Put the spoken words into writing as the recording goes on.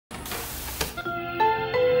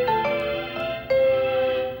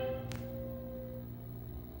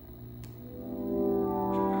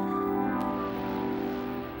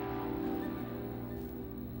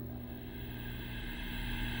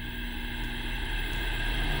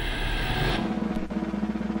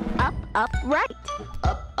Up, right.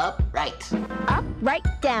 Up, right. Up, right,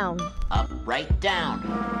 down. Up, right, down.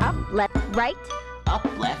 Up, left, right. Up,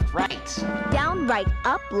 left, right. Down, right,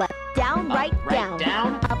 up, left, down, right, down.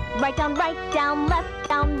 Down. Up, right, down, left,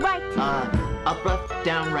 down, right. Up, left,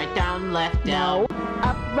 down, right, down, left, down. No.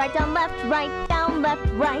 Up, right, left,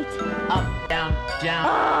 right. Up, down,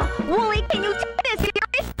 down. Wooly, can you do this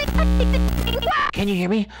seriously? Can you hear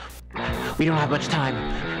me? We don't have much time.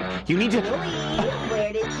 You need to... Wooly,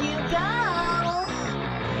 where did you go?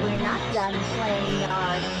 We're not done playing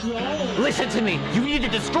our game. Listen to me. You need to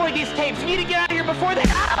destroy these tapes. You need to get out of here before they...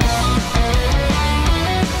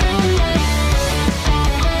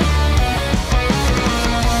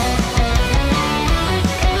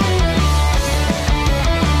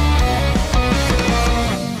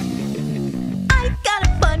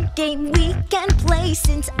 Game we can play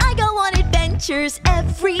since I go on adventures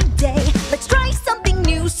every day. Let's try something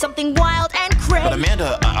new, something wild and crazy. But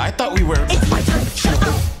Amanda, I thought we were... It's my turn, shut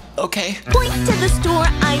up! Okay. Point to the store,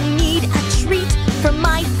 I need a treat from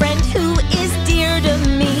my friend who is dear to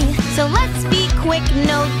me. So let's be quick,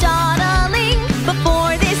 no dawdling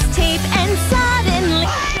before this tape ends suddenly.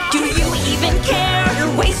 Do you even care?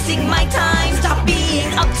 You're wasting my time. Stop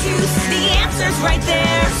being obtuse. The answer's right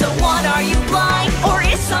there. So what, are you blind? Or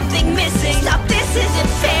is something missing? Stop, this isn't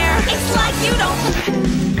fair. It's like you don't...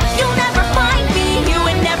 You'll never find me. You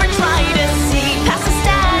would never try to see past the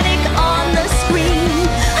static on the screen.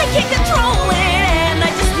 I can't control it, and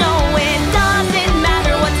I just know it doesn't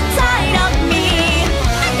matter what's inside of me.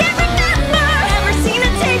 I can't remember ever seen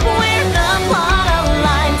a tape where the plot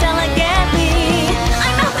aligns elegantly.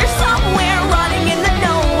 I know there's somewhere running in the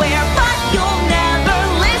nowhere, but you'll never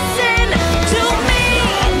listen to me.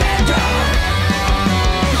 Amanda,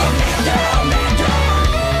 Amanda, Amanda,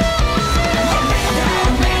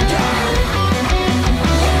 Amanda, Amanda,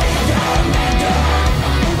 Amanda,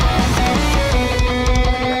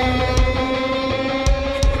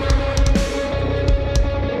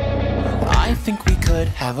 I think we could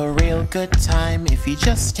have a real good time if you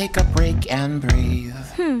just take a break and breathe.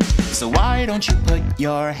 So why don't you put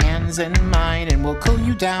your hands in mine and we'll cool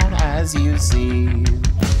you down as you see.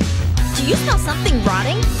 Do you smell something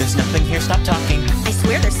rotting? There's nothing here, stop talking. I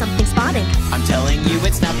swear there's something spotting. I'm telling you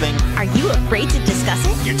it's nothing. Are you afraid to discuss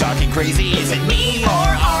it? You're talking crazy, is it me or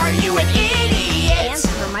are you an idiot?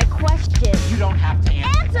 Answer my question. You don't have to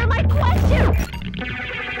answer. Answer my question!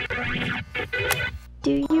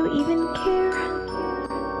 Do you even care?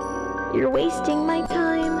 You're wasting my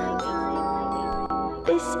time.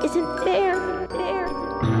 This isn't fair.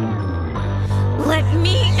 Let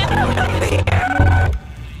me out of here!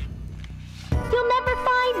 You'll never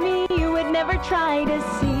find me. You would never try to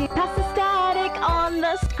see past the static on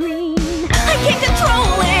the screen. I can't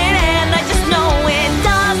control it.